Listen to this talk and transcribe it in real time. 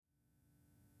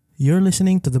You're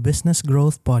listening to the Business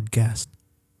Growth Podcast.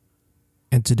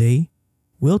 And today,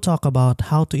 we'll talk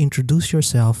about how to introduce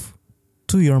yourself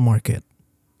to your market.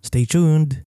 Stay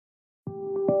tuned.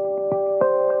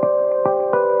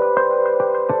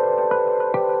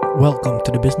 Welcome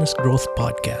to the Business Growth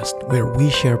Podcast, where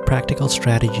we share practical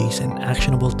strategies and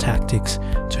actionable tactics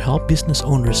to help business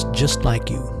owners just like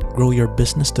you grow your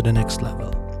business to the next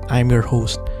level. I'm your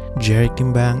host, Jerry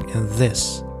Timbang, and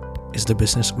this is the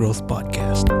Business Growth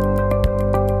Podcast.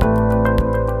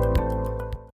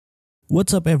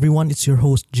 What's up, everyone? It's your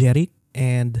host, Jerry,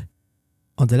 and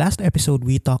on the last episode,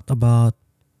 we talked about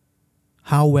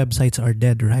how websites are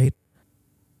dead, right?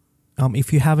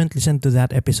 If you haven't listened to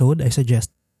that episode, I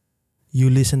suggest you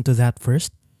listen to that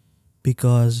first,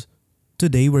 because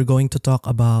today we're going to talk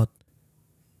about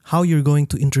how you're going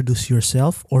to introduce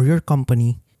yourself or your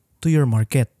company to your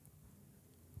market.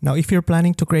 Now, if you're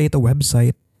planning to create a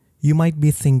website, you might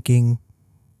be thinking,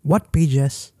 what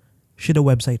pages should a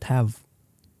website have?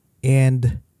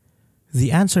 And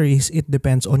the answer is it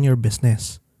depends on your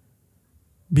business,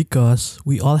 because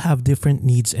we all have different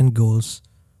needs and goals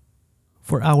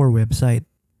for our website.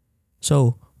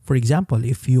 So, for example,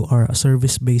 if you are a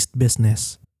service-based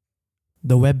business,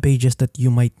 the web pages that you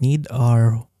might need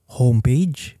are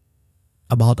homepage,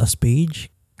 about us page,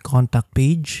 contact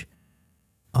page,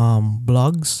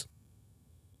 blogs,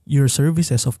 your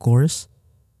services, of course,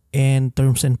 and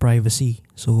terms and privacy.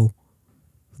 So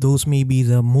those may be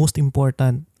the most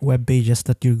important web pages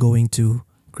that you're going to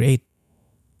create.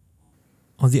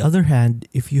 On the other hand,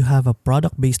 if you have a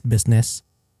product-based business,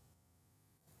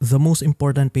 the most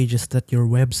important pages that your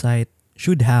website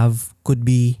should have could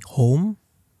be home,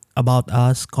 about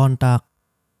us, contact,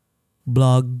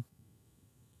 blog,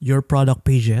 your product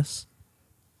pages,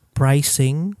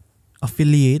 pricing,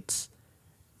 affiliates,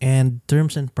 and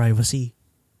terms and privacy.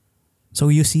 So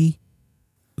you see,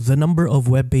 the number of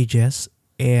web pages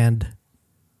and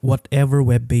whatever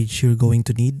web page you're going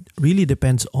to need really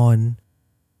depends on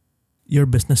your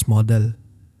business model.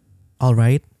 All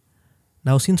right?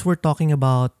 Now, since we're talking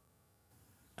about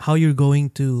how you're going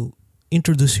to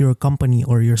introduce your company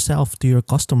or yourself to your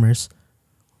customers,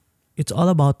 it's all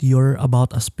about your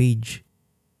About Us page.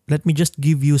 Let me just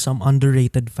give you some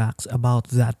underrated facts about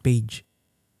that page.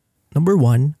 Number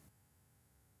one,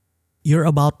 your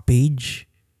About page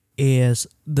is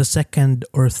the second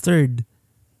or third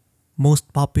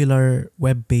most popular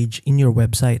web page in your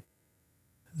website.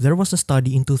 There was a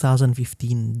study in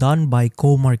 2015 done by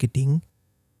Co-Marketing,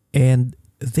 and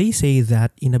they say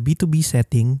that in a B2B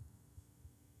setting,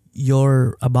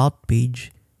 your About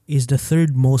page is the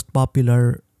third most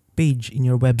popular page in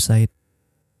your website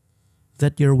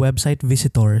that your website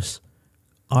visitors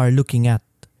are looking at.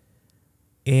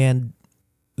 And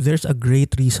there's a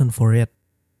great reason for it.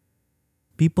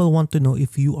 People want to know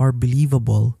if you are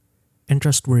believable and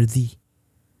trustworthy.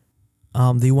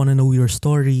 They want to know your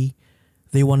story.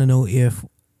 They want to know if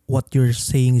what you're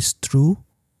saying is true.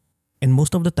 And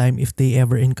most of the time, if they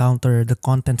ever encounter the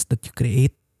contents that you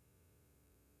create,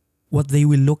 what they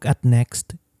will look at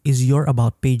next is your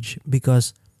About page,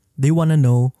 because they want to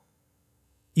know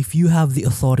if you have the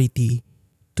authority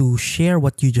to share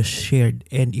what you just shared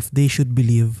and if they should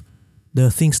believe the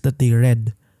things that they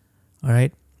read. All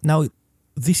right. Now,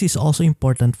 this is also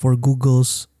important for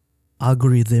Google's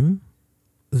algorithm,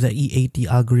 the EAT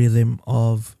algorithm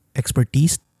of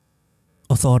expertise,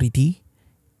 authority,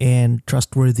 and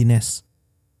trustworthiness.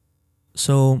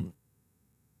 So,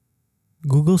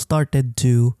 Google started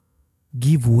to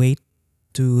give weight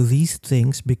to these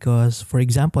things because, for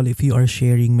example, if you are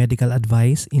sharing medical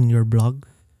advice in your blog,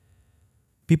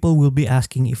 people will be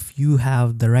asking if you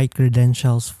have the right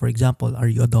credentials. For example, are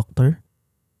you a doctor?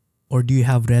 Or do you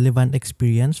have relevant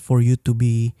experience for you to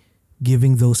be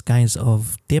giving those kinds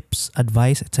of tips,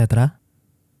 advice, etc.?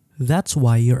 That's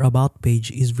why your About page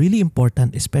is really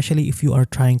important, especially if you are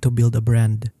trying to build a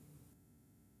brand.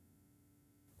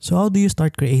 So how do you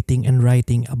start creating and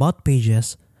writing About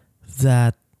pages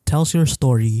that tells your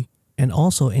story and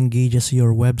also engages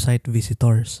your website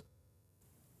visitors?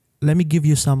 Let me give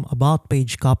you some About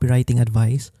page copywriting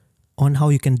advice on how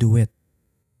you can do it.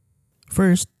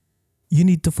 First, you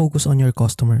need to focus on your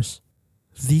customers.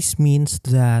 This means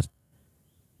that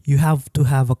you have to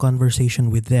have a conversation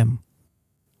with them.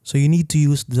 So you need to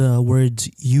use the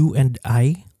words you and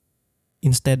I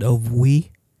instead of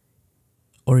we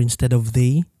or instead of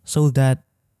they, so that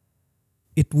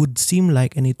it would seem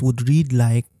like and it would read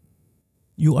like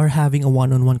you are having a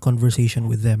one-on-one conversation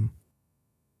with them.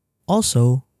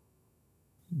 Also,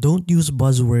 don't use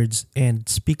buzzwords and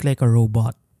speak like a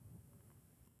robot.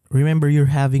 Remember,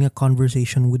 you're having a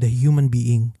conversation with a human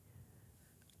being.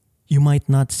 You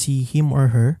might not see him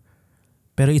or her,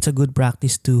 pero it's a good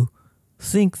practice to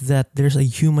think that there's a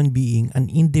human being,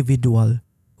 an individual,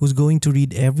 who's going to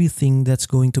read everything that's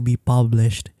going to be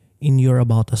published in your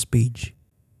About Us page.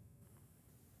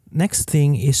 Next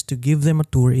thing is to give them a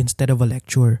tour instead of a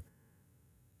lecture.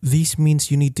 This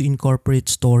means you need to incorporate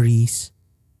stories,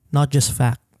 not just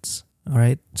facts.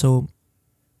 Alright? So,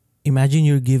 imagine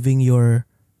you're giving your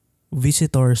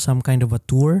visitor some kind of a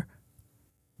tour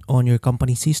on your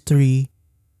company's history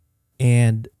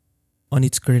and on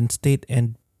its current state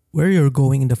and where you're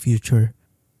going in the future.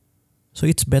 So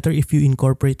it's better if you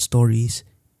incorporate stories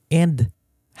and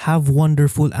have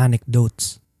wonderful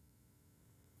anecdotes.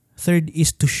 Third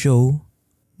is to show,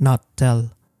 not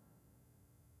tell.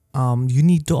 You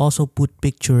need to also put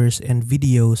pictures and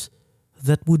videos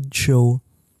that would show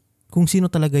kung sino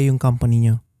talaga yung company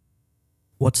nyo.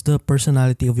 What's the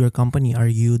personality of your company? Are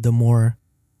you the more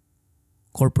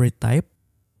corporate type?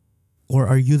 Or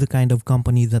are you the kind of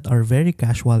company that are very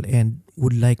casual and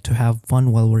would like to have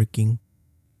fun while working?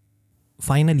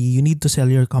 Finally, you need to sell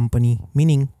your company,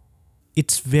 meaning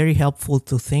it's very helpful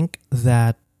to think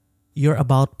that your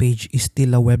About page is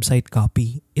still a website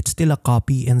copy. It's still a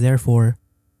copy and therefore,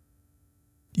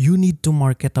 you need to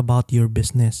market about your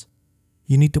business.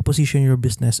 You need to position your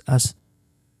business as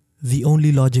the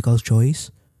only logical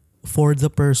choice for the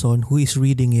person who is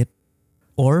reading it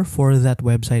or for that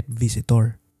website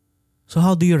visitor. So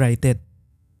how do you write it?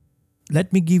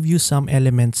 Let me give you some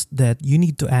elements that you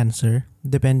need to answer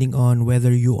depending on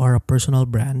whether you are a personal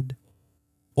brand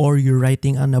or you're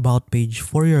writing an About page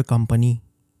for your company.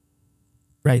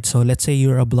 Right, so let's say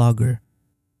you're a blogger.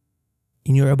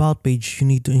 In your About page, you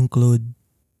need to include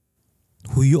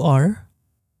who you are,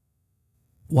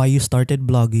 why you started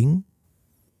blogging,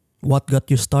 what got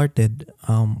you started,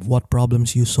 what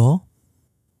problems you saw,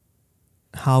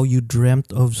 how you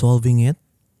dreamt of solving it,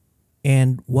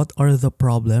 and what are the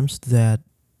problems that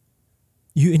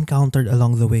you encountered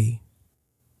along the way.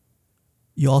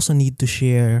 You also need to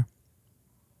share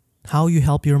how you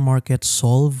help your market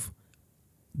solve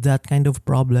that kind of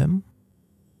problem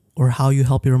or how you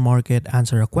help your market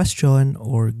answer a question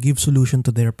or give solution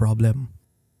to their problem.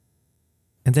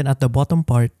 And then at the bottom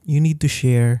part, you need to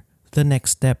share the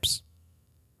next steps.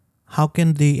 How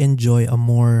can they enjoy a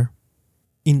more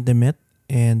intimate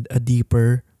and a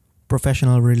deeper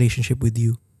professional relationship with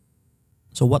you?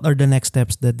 So what are the next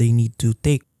steps that they need to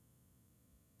take?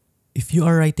 If you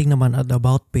are writing naman an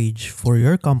About page for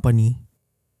your company,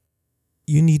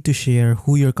 you need to share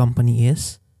who your company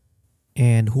is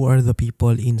and who are the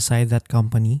people inside that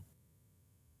company,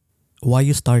 why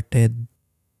you started,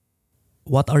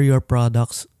 what are your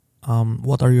products,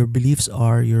 what are your beliefs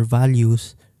are, your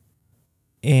values,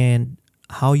 and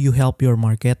how you help your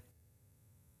market.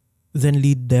 Then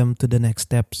lead them to the next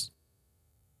steps.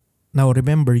 Now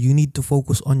remember, you need to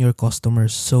focus on your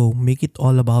customers, so make it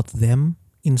all about them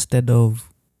instead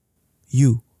of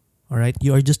you. Alright?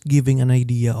 You are just giving an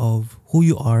idea of who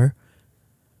you are,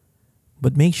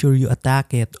 but make sure you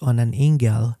attack it on an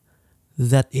angle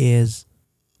that is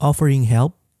offering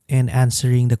help and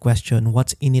answering the question,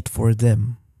 what's in it for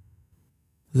them?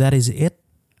 That is it.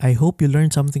 I hope you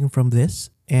learned something from this,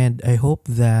 and I hope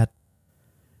that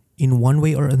in one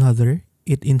way or another,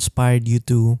 it inspired you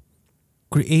to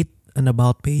create an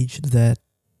About page that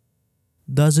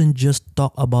doesn't just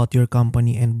talk about your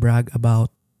company and brag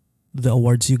about the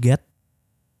awards you get,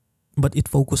 but it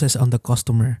focuses on the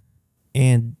customer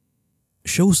and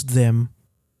shows them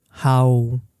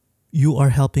how you are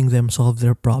helping them solve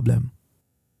their problem.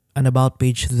 An About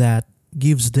page that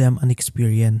gives them an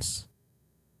experience.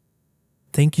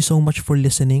 Thank you so much for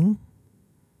listening.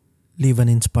 Live an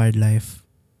inspired life.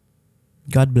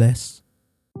 God bless.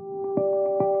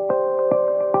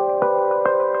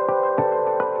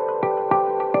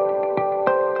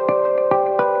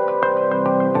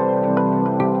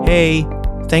 Hey,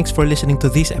 thanks for listening to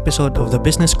this episode of the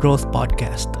Business Growth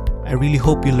Podcast. I really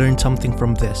hope you learned something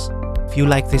from this. If you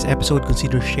like this episode,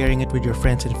 consider sharing it with your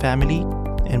friends and family,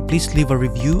 and please leave a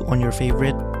review on your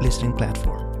favorite listening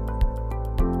platform.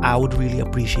 I would really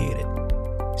appreciate it.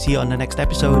 See you on the next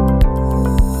episode.